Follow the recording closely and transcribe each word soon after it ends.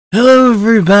Hello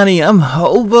everybody, I'm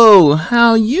Hobo.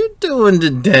 How you doing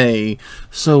today?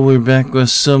 So we're back with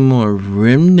some more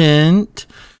Remnant.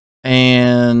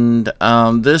 And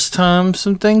this time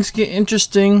some things get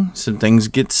interesting, some things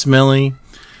get smelly,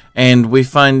 and we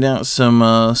find out some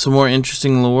more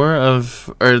interesting lore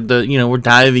we're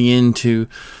diving into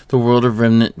the world of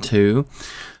Remnant 2.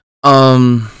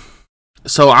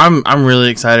 So I'm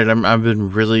really excited. I've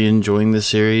been really enjoying the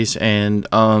series, and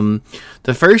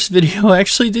the first video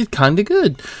actually did kind of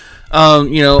good.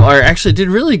 Or actually did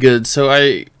really good. So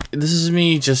this is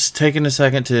me just taking a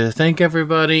second to thank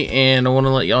everybody, and I want to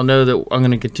let y'all know that I'm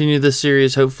going to continue this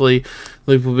series. Hopefully,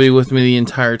 Luke will be with me the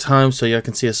entire time, so y'all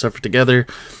can see us suffer together.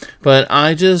 But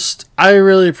I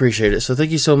really appreciate it. So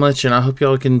thank you so much, and I hope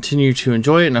y'all continue to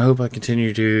enjoy it, and I hope I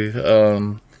continue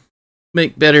to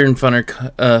make better and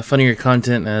funnier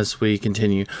content as we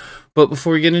continue. But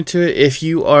before we get into it, if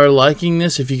you are liking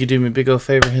this, if you could do me a big old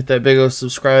favor, hit that big old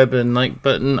subscribe and like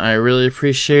button. I really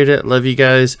appreciate it. Love you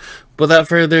guys. Without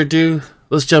further ado,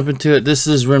 let's jump into it. This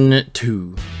is Remnant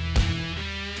 2.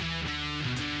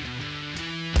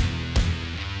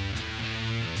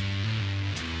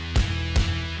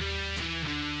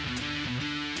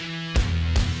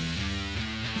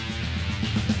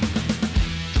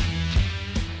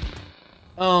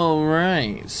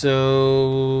 Alright,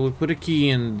 so we put a key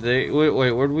in there. Wait,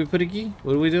 where did we put a key?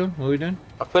 What are we doing? What are we doing?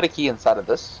 I put a key inside of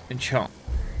this. Enchant.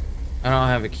 I don't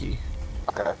have a key.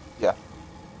 Okay, yeah.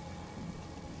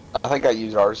 I think I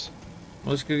used ours.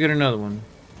 Let's go get another one.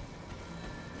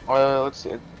 Let's see.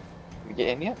 Did we get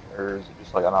in yet? Or is it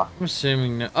just like, I'm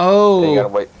assuming no. Oh! you gotta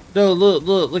wait. No,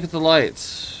 look at the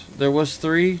lights. There was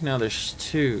 3, now there's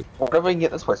 2. What if we can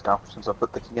get this place now, since I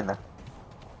put the key in there?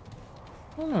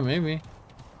 I don't know, maybe.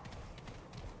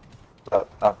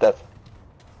 Not death.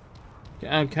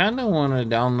 I kind of want to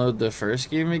download the first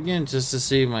game again just to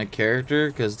see my character,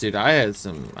 because dude, I had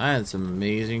some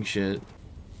amazing shit.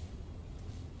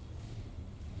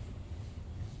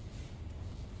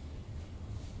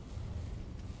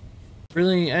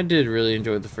 Really, I did really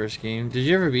enjoy the first game. Did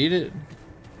you ever beat it?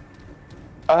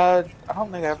 I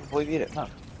don't think I ever fully beat it, no.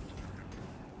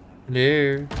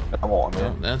 There. I won't,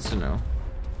 Oh, that's a no.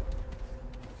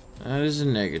 That is a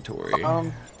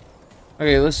negatory.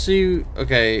 Okay, let's see.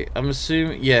 Okay, I'm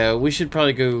assuming. Yeah, we should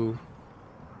probably go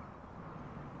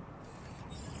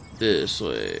this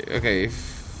way. Okay.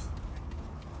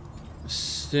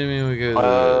 Assuming we go.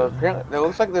 Apparently, it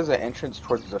looks like there's an entrance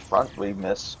towards the front we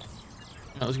missed.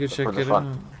 Let's go check it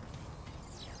out.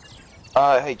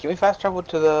 Hey, can we fast travel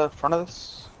to the front of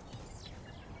this?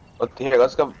 Here,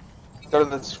 let's go to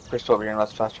this crystal over here and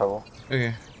let's fast travel.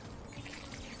 Okay.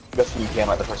 Guess you can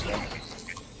like the first game.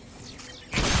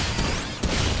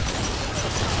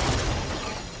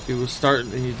 Dude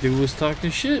was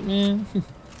talking shit, man.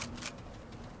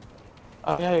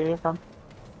 Oh yeah, you're from.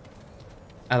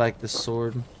 I like this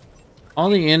sword. All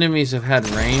the enemies have had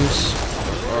range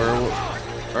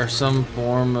or some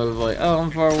form of like, oh,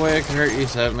 I'm far away, I can hurt you,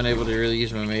 so I haven't been able to really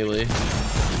use my melee.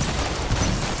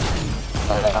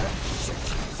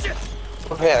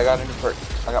 Okay, I got a new perk.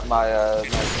 I got my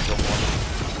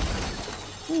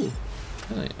Ooh,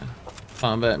 hell yeah.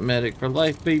 Combat medic for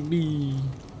life, baby.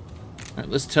 Alright,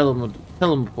 let's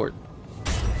teleport.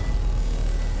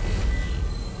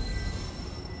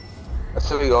 Let's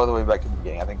see, we go all the way back to the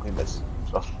beginning. I think we missed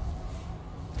stuff.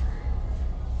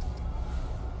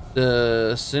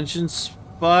 The Ascension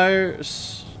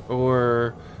Spires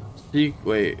or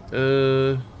wait,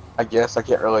 I guess I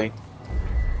can't really.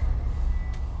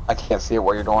 I can't see it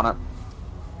while you're doing it.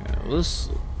 Yeah, let's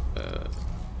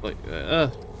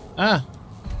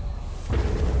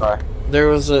Sorry. There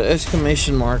was an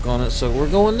exclamation mark on it, so we're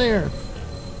going there.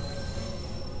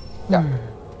 Yeah.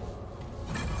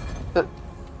 No,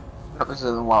 this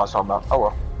isn't the one I was talking about.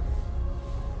 Oh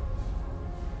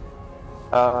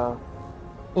well.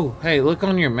 Oh, hey, look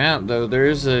on your map though. There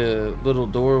is a little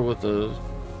door with a.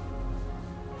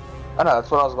 I know,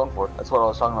 that's what I was going for. That's what I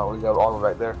was talking about. We got all the way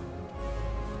right there.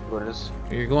 What it is?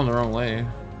 You're going the wrong way.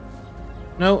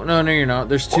 No, you're not.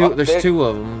 There's two. Well, there's 2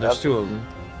 of them. There's 2 of them.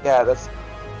 Yeah,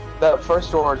 that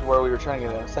first door is where we were trying to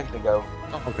get in a second ago.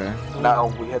 Oh, okay. So now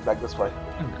we head back this way.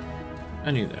 Okay.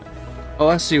 I knew that. Oh,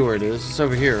 I see where it is. It's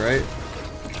over here, right?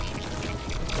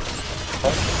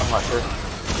 I'm not sure.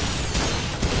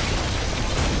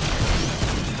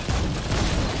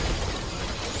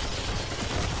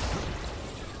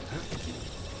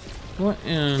 What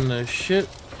in the shit?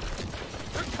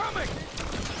 They're coming.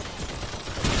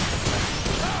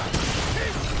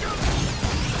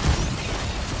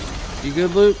 You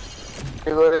good, Luke?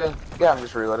 Reloading? Yeah, I'm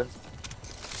just reloading.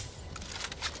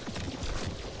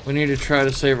 We need to try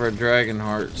to save our dragon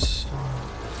hearts.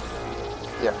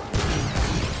 Yeah.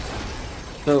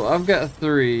 So I've got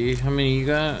 3. How many you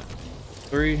got?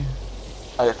 3?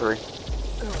 I got 3.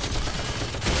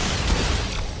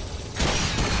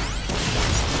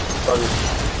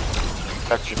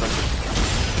 Extra punches.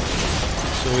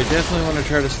 So we definitely want to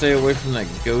try to stay away from that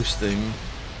ghost thing.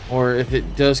 Or if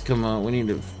it does come out, we need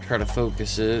to try to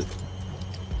focus it.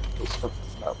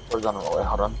 No, we're going the wrong way.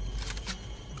 Hold on.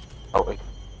 Oh, wait.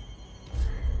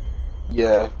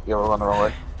 Yeah, we're going the wrong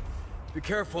way. Be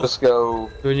careful. Let's go.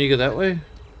 Do we need to go that way?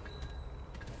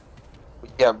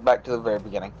 Yeah, back to the very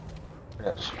beginning.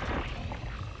 Yes.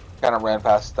 Kind of ran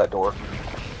past that door.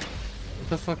 What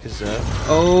the fuck is that?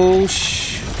 Oh,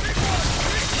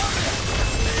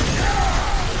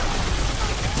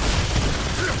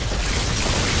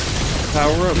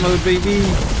 Power up mode, baby.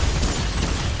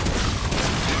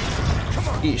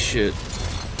 Eat shit.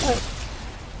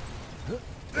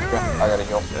 I gotta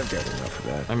heal. I've got enough of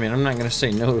that. I mean, I'm not gonna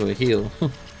say no to a heal.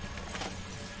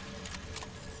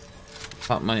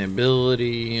 Pop my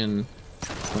ability and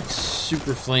like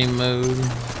super flame mode.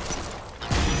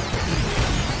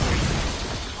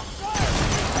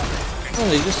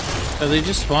 Oh, are they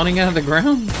just spawning out of the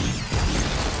ground?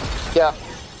 Yeah.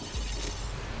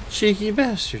 Cheeky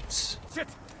bastards. Shit!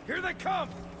 Here they come!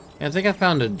 Yeah, I think I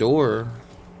found a door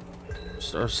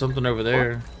or something over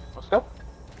there. Let's go.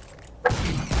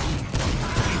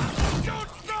 Don't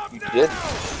stop now! Did?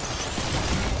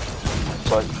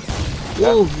 It's like,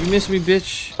 yeah, Whoa, you missed me,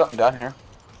 bitch. something down here.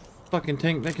 Fucking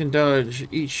tank that can dodge.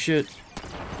 Eat shit.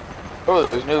 Oh,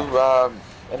 there's new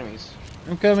enemies.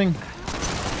 I'm coming.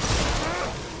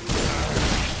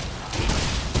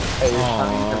 Hey, you're trying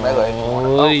to use your melee.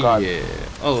 Oh, Oh god. yeah.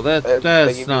 Oh, that's They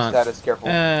give you not. status, careful.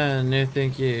 No,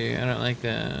 thank you. I don't like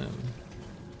that.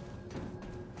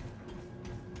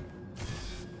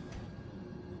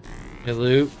 Hey,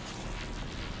 Luke.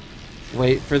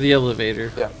 Wait for the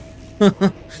elevator. Yeah.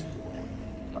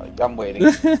 I'm waiting.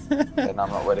 And I'm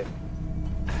not waiting.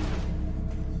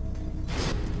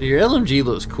 Your LMG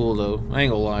looks cool though. I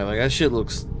ain't gonna lie. Like that shit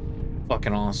looks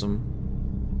fucking awesome.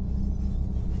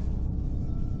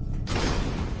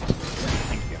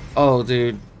 Oh,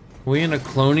 dude. We in a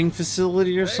cloning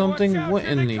facility or something? watch out, What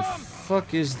here in they the come.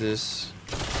 fuck is this?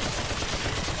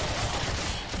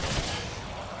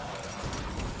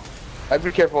 I'd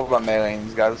be careful about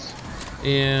meleeing, guys.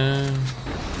 Yeah.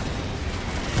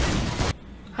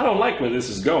 I don't like where this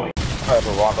is going. I have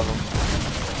a lot of them.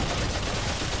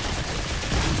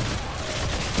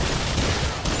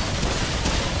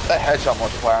 That headshot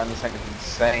multiplier on this thing is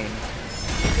insane.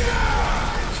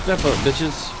 Step up,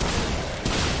 bitches.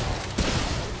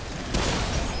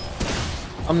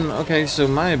 Okay, so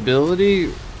my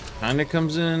ability kinda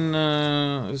comes in,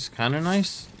 is kinda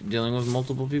nice. Dealing with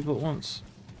multiple people at once.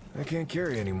 I can't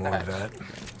carry any more of that.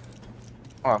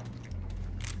 Oh,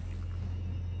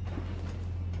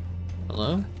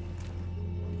 Hello?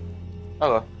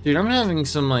 hello. Dude, I'm having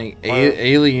some like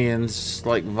aliens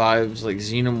like vibes, like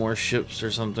xenomorph ships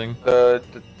or something.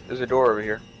 There's a door over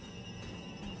here.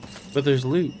 But there's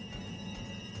loot.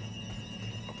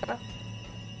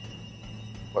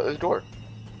 What? There's a door.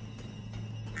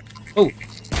 Oh!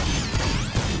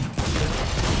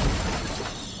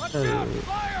 Watch out!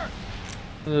 Fire!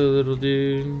 Hello, little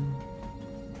dude.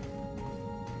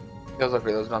 Feels like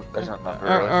there's not really. Alright, There's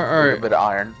a alright. bit of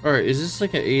iron. Alright, is this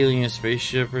like an alien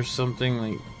spaceship or something?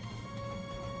 Like,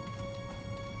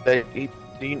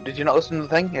 Did you not listen to the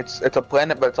thing? It's a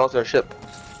planet, but it's also a ship.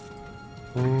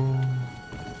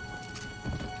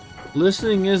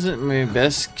 listening isn't my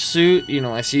best suit. You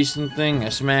know, I see something, I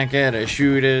smack it, I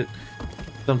shoot it.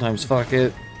 Sometimes fuck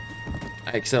it.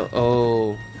 I excel.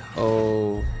 Oh.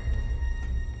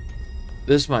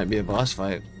 This might be a boss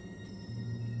fight.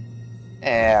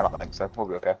 I don't think so. We'll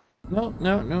be okay. No,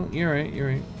 you're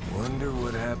right. Wonder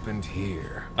what happened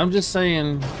here. I'm just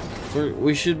saying,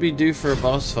 we should be due for a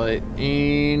boss fight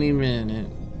any minute.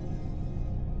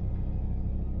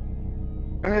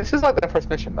 I mean, this is like the first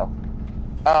mission, though.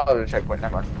 Oh, there's a checkpoint.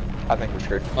 Never mind. I think we're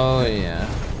screwed. Oh yeah.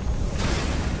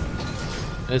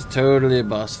 It's totally a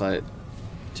boss fight.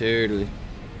 Totally.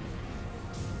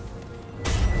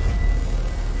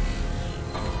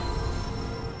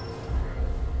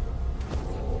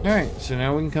 Alright, so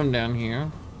now we can come down here.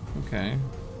 Okay.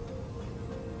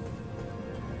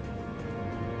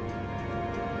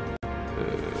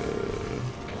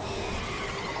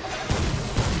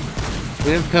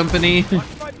 We have company.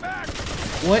 Watch my back!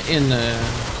 What in the...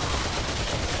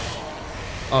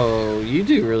 Oh, you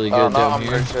do really good No, down I'm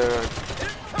here. going to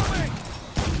Incoming!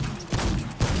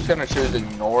 just gonna choose to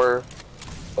ignore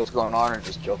what's going on and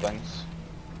just kill things.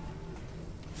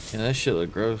 Yeah, that shit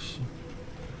look gross.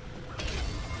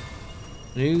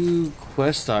 New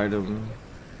quest item.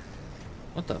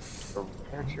 What the f...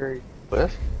 Proprietary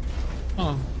list?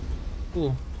 Oh,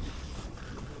 cool.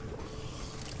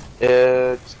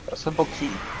 It's a simple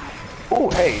key. Oh,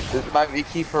 hey, this might be a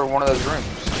key for one of those rooms.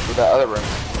 For that other room.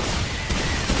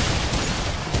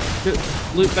 Good.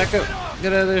 Loot, back up.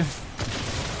 Get out of there.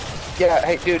 Yeah,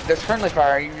 hey, dude, that's friendly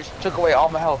fire. You just took away all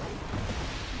my health.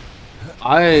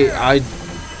 I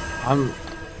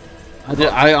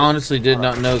honestly did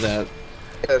not know that.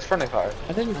 Yeah, that's friendly fire.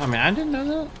 I didn't know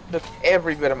that. Took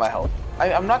every bit of my health.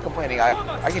 I'm not complaining.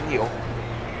 I can heal.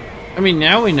 I mean,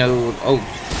 now we know. Oh.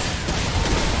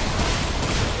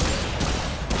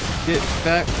 Get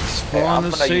back, Hey, spawn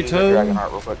I'm a gonna use the dragon Sato.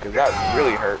 heart real quick because that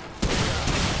really hurt.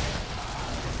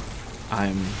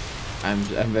 I'm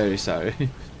very sorry.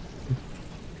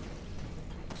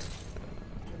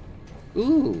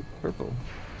 Ooh, purple.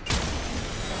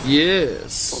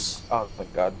 Yes. Oh,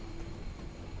 thank God.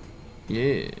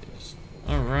 Yes.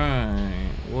 All right.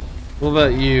 What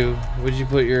about you? What'd you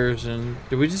put yours in?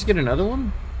 Did we just get another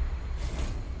one?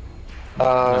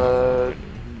 No,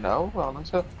 I don't think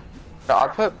so. No, I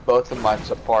put both of mine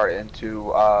apart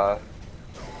into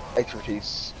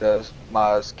expertise,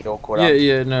 my skill cooldown.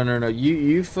 Yeah, no.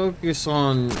 You focus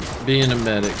on being a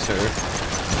medic, sir.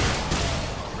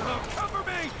 Cover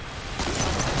me!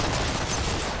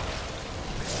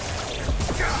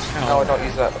 No, don't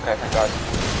use that. Okay, thank God.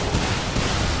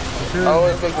 Oh,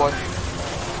 it's a big one.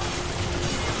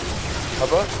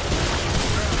 Above?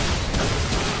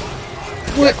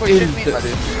 What Quit in shooting me, the... my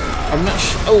dude.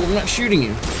 I'm not shooting you.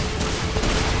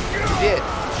 You did.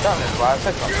 Down this why I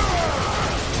said something.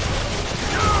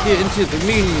 Get into the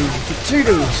meat and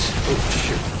potatoes. Oh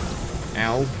shit.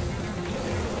 Ow.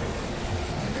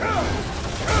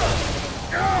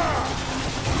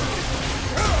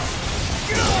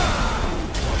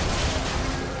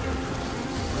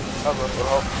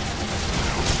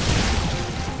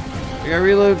 I gotta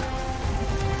reload.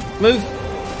 Move.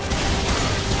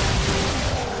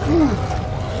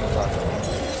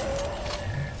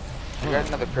 You got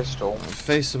another pistol.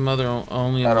 Face the mother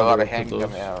only. Got a lot mother of will put handgun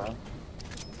those. ammo.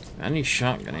 I need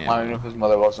shotgun I don't even know ammo. if his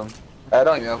mother loves him. I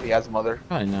don't even know if he has a mother.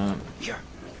 Probably not. Here.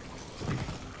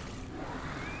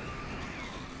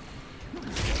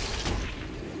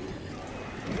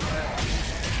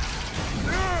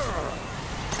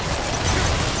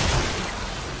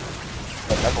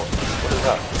 What is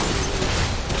that?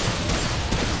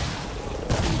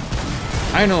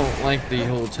 I don't like the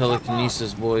whole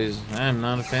telekinesis boys. I'm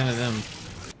not a fan of them.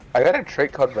 I got a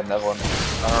trait called Benevolent.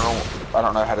 I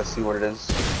don't know how to see what it is.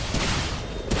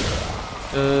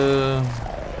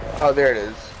 Oh, there it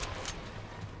is.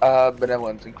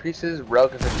 Benevolence increases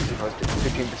relative efficiency by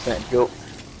 15%.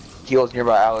 Heals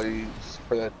nearby allies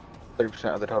for the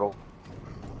 30% of the total.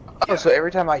 Oh, so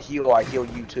every time I heal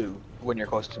you too when you're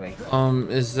close to me.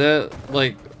 Is that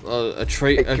like a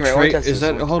trait? Hey, A come here, I wanna trait? test Is this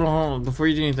that? one. Hold on. Before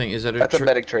you do anything, is that a? That's a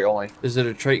medic trait only. Is it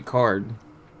a trait card?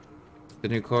 The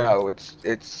new card?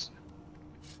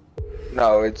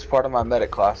 No, it's part of my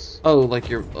medic class. Oh, like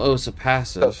your. Oh, it's a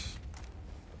passive.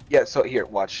 Yeah, so here,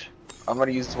 watch. I'm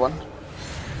gonna use this one.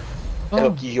 Oh,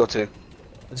 It'll heal too.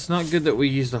 it's not good that we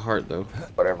use the heart though.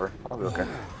 Whatever. I'll be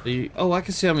okay. Oh, I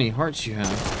can see how many hearts you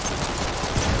have.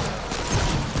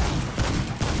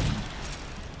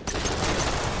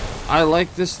 I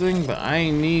like this thing, but I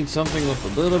need something with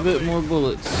a little bit more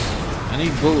bullets. I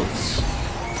need bullets.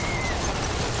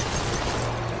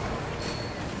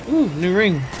 Ooh, new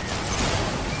ring.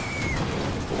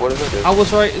 What does it do? I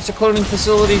was right, it's a cloning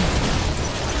facility.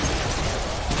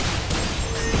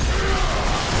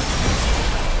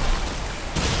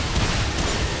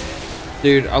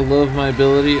 Dude, I love my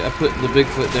ability. I put the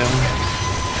Bigfoot down.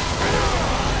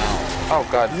 Oh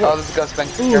god. Oh, this is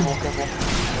disgusting. Careful, careful.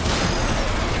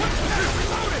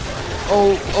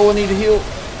 Oh, I need to heal.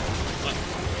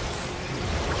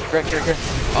 Here.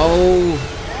 Oh.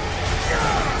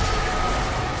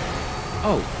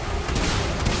 Oh.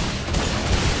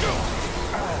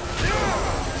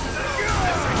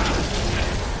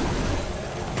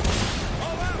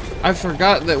 I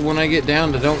forgot that when I get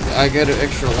down, I get an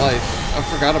extra life. I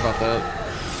forgot about that.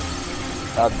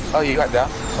 Oh, you got down?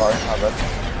 Sorry, my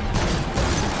bad.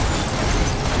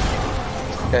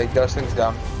 Okay, those things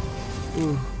down.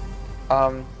 Ooh.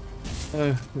 Um,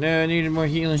 No, I needed more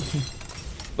healing.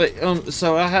 But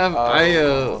so I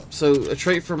have so a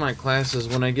trait for my class is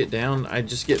when I get down, I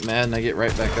just get mad and I get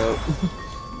right back up.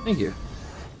 Thank you.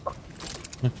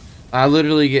 I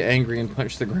literally get angry and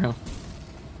punch the ground.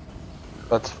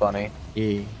 that's funny.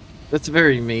 Yeah, that's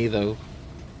very me though.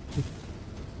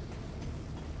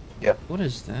 Yeah. What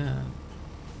is that?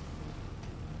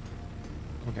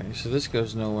 Okay, so this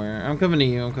goes nowhere. I'm coming to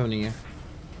you. I'm coming to you.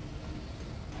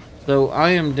 So I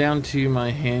am down to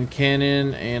my hand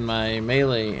cannon and my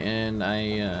melee, and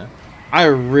I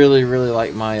really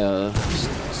like my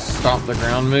stomp the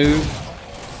ground move.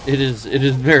 It is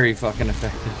very fucking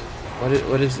effective. What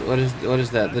is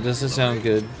that? That doesn't sound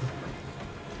good.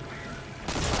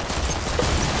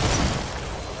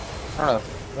 I don't know. I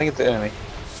think it's the enemy.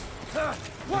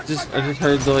 I just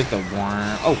heard the like the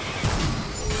wah.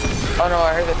 Oh no,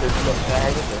 I heard that there's something. I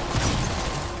heard that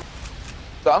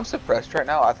there's... So I'm suppressed right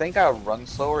now. I think I run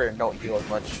slower and don't heal as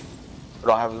much. I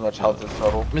don't have as much health as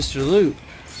total. Mr. Loot.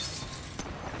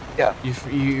 Yeah.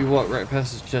 You walked right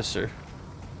past his chest, sir.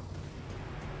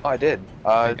 Oh, I did.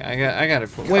 I got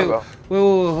it. Wait,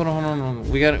 hold on.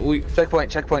 We got it.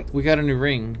 Checkpoint. We got a new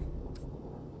ring.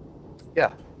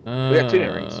 Yeah. We got 2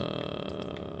 new rings.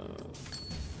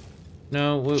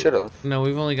 No, Should've. No,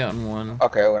 we've only gotten one.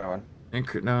 Okay, I went on.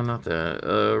 No, not that.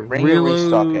 Ring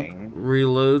restocking.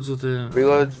 Reloads within.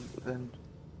 Reloads within.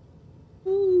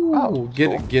 Ooh, Oh,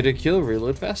 cool. get a kill.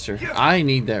 Reload faster. I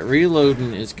need that.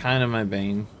 Reloading is kind of my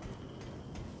bane.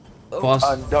 Boss.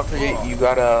 Don't forget, you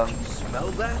got Smell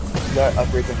that? you got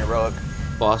upgrades on your relic.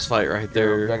 Boss fight right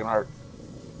there. Dragon heart.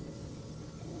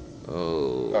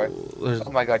 Oh, Sorry. there's,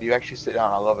 Oh my god, you actually sit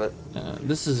down. I love it.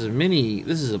 this is a mini.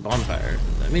 This is a bonfire.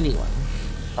 A mini one.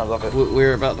 I love it.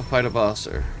 We're about to fight a boss,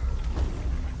 sir.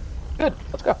 Good.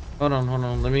 Let's go. Hold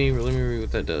on. Let me read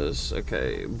what that does.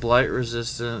 Okay, blight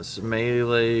resistance,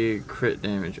 melee, crit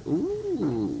damage.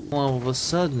 Ooh. All of a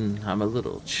sudden, I'm a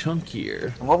little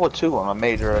chunkier. I'm level 2 on my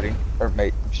mage already. Or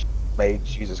mage,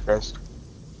 Jesus Christ.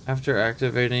 After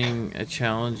activating a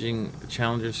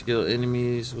challenger skill,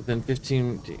 enemies within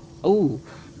 15. Oh,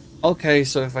 okay.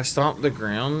 So if I stomp the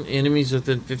ground, enemies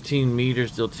within 15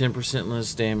 meters deal 10%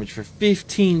 less damage for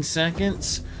 15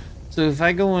 seconds. So if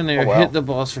I go in there, hit the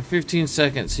boss for 15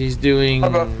 seconds, he's doing.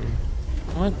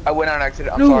 What? I went on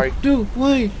accident. I'm No, sorry. dude,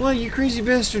 why, you crazy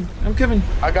bastard? I'm coming.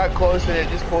 I got close and it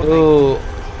just pulled me. Oh,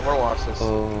 More losses.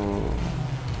 oh.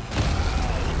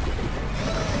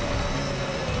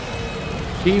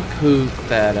 He pooped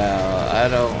that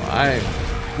out.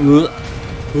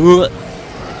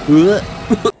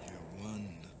 One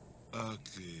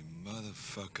ugly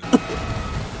motherfucker.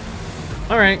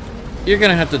 Alright, you're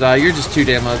gonna have to die. You're just too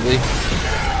damn ugly.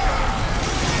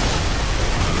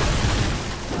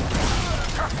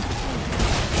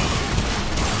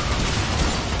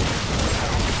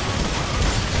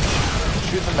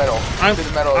 Shoot the metal. Shoot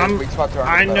the metal. Weak spots are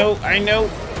I under the know. metal.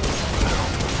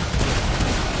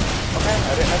 Okay,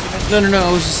 I didn't have to mention. No,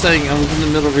 I was just saying, I was in the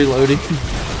middle of reloading.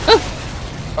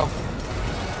 Oh.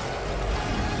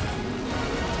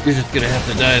 You're just gonna have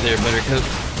to die there, Buttercup.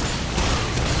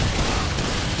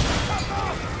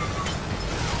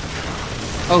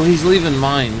 Oh, he's leaving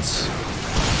mines.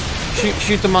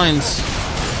 Shoot the mines.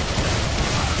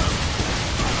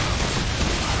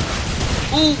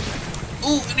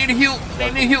 Ooh, I need a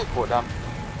heal. Pull it down.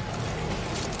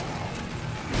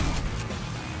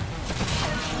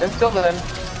 Until then.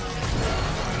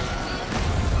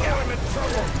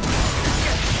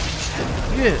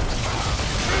 Yeah.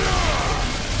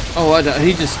 Oh, I died.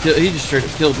 He just straight up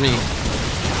killed me.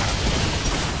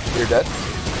 You're dead?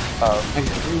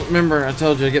 Remember, I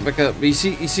told you to get back up. You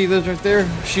see those right there?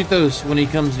 Shoot those when he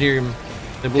comes near him.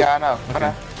 Yeah, I know. Okay. I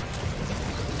know.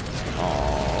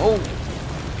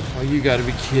 Oh, you gotta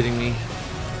be kidding me.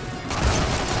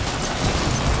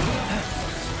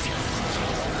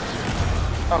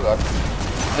 Oh god.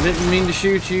 I didn't mean to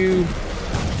shoot you.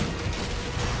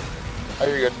 Oh,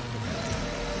 you're good.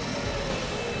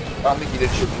 I don't think you did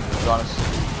shoot me, to be honest.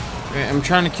 Okay, I'm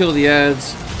trying to kill the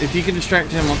ads. If you can distract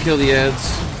him, I'll kill the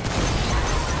ads.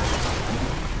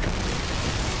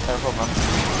 No problem.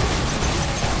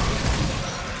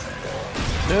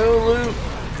 No loot.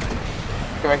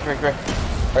 Come here.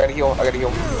 I gotta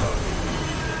heal.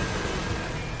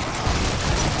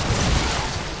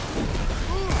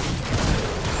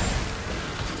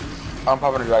 I'm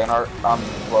popping a dragon heart. I'm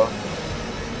low.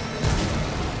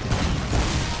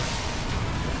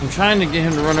 I'm trying to get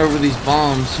him to run over these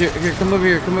bombs. Here, come over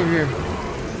here.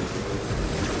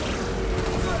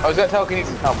 Oh, is that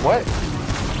telekinesis? What?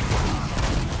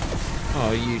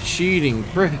 Oh, you cheating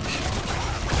prick.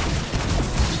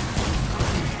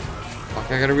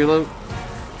 Fuck, I gotta reload.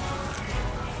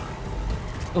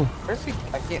 Oh. Where's he?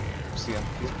 I can't see him.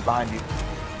 He's behind you.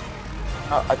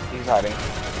 Oh, he's hiding.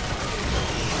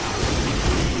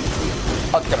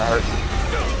 Oh, it's gonna hurt.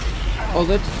 Oh,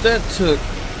 that took.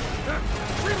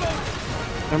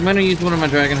 I'm gonna use one of my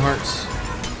dragon hearts.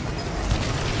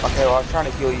 Okay, well I was trying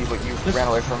to heal you, but you ran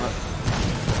away from it.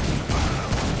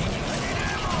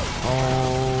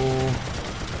 Oh.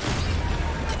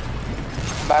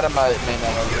 Bad at my main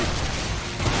ammo.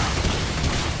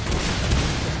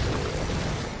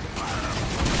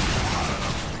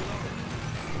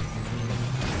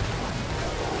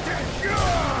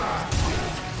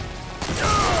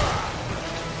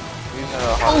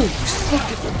 Oh,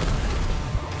 fuck it.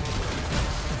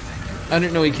 I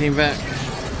didn't know he came back.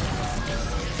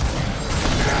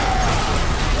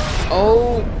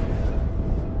 Oh.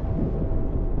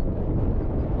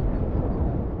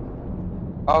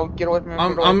 Oh, get away from him.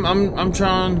 I'm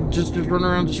trying. Just run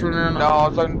around. Just run around. No, I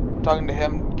was talking to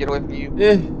him. Get away from you.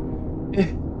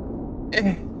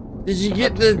 Did you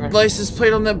get the license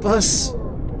plate on that bus?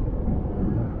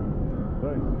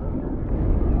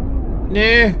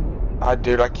 No. Ah,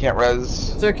 dude, I can't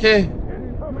res. It's okay.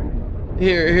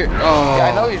 Here. Oh. Yeah,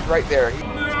 I know he's right there. He's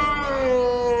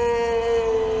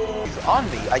on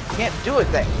me. I can't do a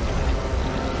thing.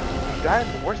 He got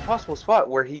in the worst possible spot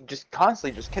where he just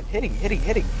constantly just kept hitting.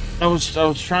 I was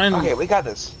trying. Okay, we got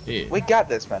this. Yeah. We got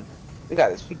this, man. We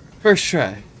got this. First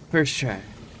try. For sure.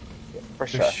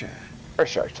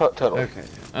 Totally. Okay.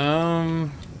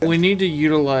 We need to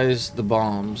utilize the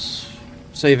bombs.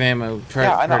 Save ammo.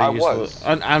 Try to use it.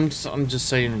 I'm just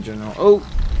saying in general. Oh,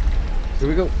 here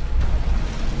we go.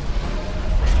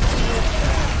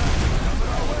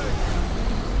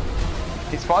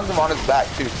 He spawns them on his back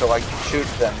too, so like shoot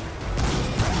them.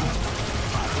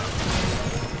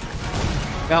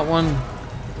 Got one.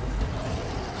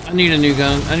 I need a new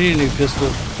gun. I need a new pistol.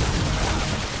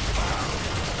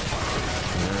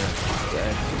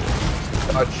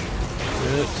 Dodge.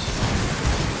 Good.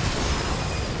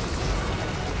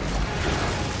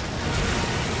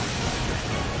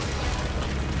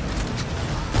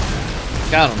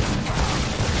 Got him.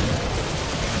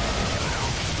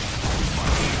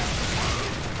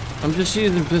 I'm just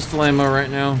using pistol ammo right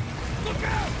now.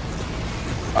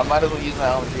 I might as well use my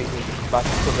LMG because my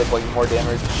pistol did like more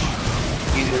damage.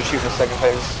 Easier to shoot in the second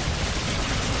phase.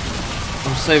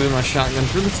 I'm saving my shotgun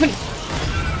for the thing.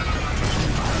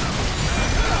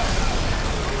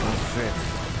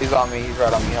 He's on me. He's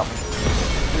right on me. Help me.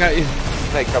 I got you.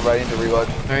 Take cover. I need to reload.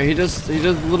 All right, he does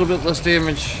a little bit less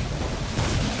damage.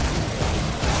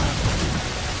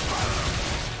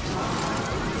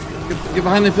 Get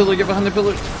behind the pillar. Get behind the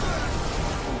pillar.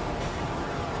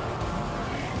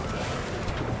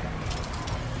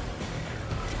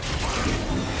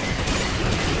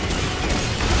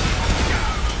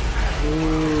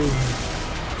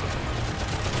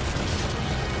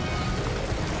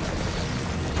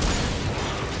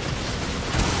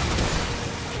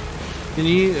 Can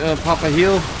you pop a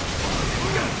heal?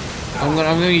 I'm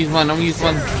gonna use mine. I'm gonna use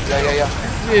mine. Yeah.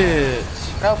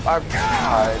 Yes. Nope, I'm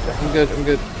died. I'm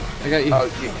good. I got you. Oh,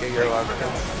 you're alive.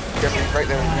 Yep, he's right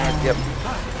there. Yep.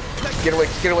 Get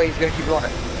away. He's gonna keep doing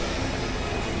it.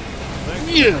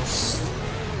 Yes.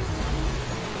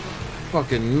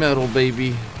 Fucking metal,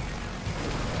 baby.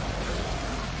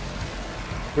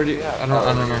 Where do you? I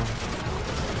don't know.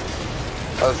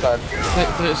 Other side.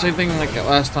 Same thing like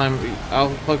last time. I'll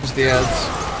focus the ads.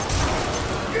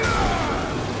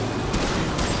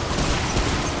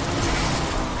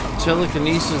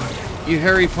 Telekinesis, you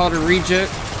Harry Potter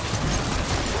reject.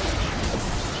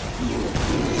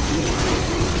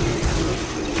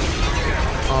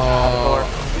 Oh,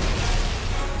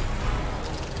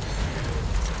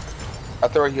 I'll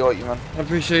throw a heal at you, man. I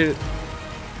appreciate it.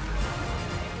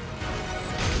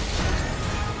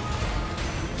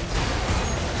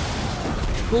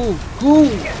 Cool. So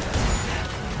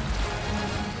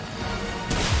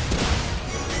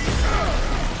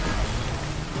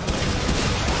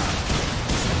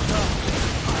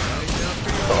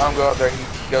let him go out there.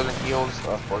 He goes and heals,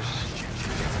 of course.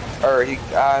 Or he,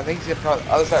 I think he's gonna come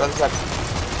other side.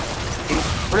 He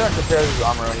pretty much repairs his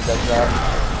armor when he does that.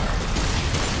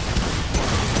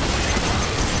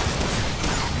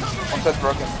 One side's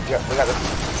broken. Yeah, we got this.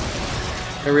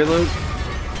 I reload.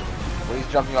 Well,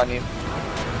 he's jumping on you.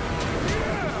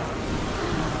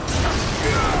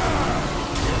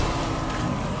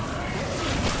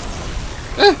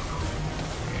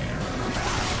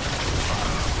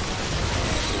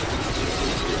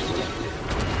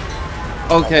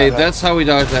 Okay, that's how we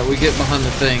dodge that. We get behind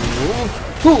the thing.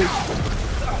 Ooh.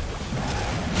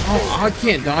 Oh, I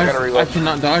can't dodge. I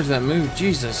cannot dodge that move.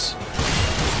 Jesus.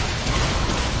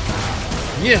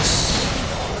 Yes.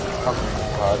 Oh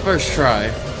my God. First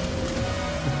try.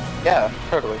 Yeah,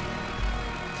 totally.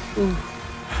 Ooh.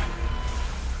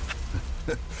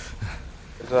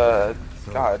 There's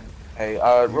God. Hey,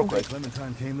 real quick,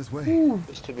 Clementine came this way.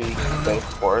 just to be safe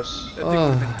for us. That thing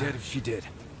would have been dead if she did.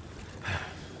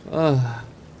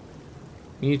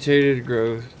 Mutated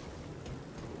growth.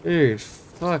 Dude,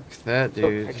 fuck that Oh,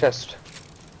 dude. hey, chest.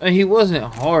 He wasn't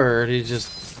hard, he's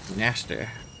just nasty.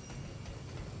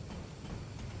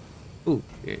 Ooh,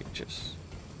 yeah, just.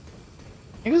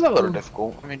 It was a little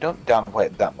difficult. I mean, don't downplay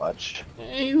it that much.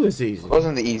 He was easy. It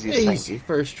wasn't the easiest Easy, thing.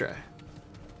 first try.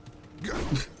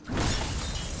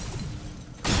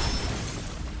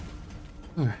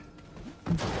 Alright.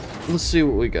 Let's see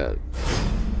what we got.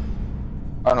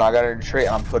 Oh no, I got it straight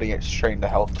and I'm putting it straight into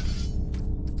health.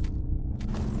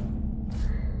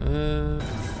 Oh,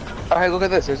 hey, look at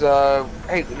this. There's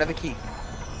hey, another key.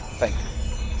 Thank you.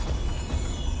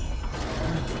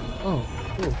 Oh,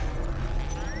 cool.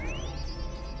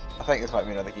 I think this might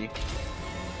be another key.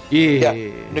 Yeah.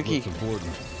 New key.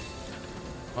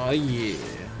 Oh, yeah.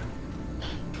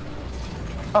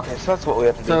 Okay, so that's what we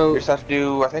have to do. So- We just have to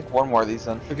do, I think, one more of these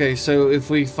then. Okay, so if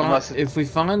we find Unless if we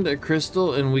find a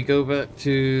crystal and we go back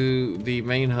to the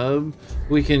main hub,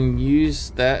 we can use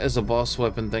that as a boss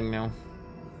weapon thing now.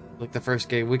 Like the first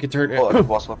game, we could turn it. Well, it's a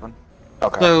boss weapon.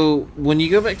 Okay. So when you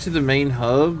go back to the main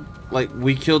hub, like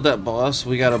we killed that boss,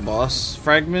 we got a boss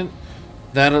fragment.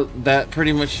 That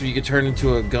pretty much you could turn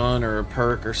into a gun or a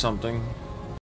perk or something.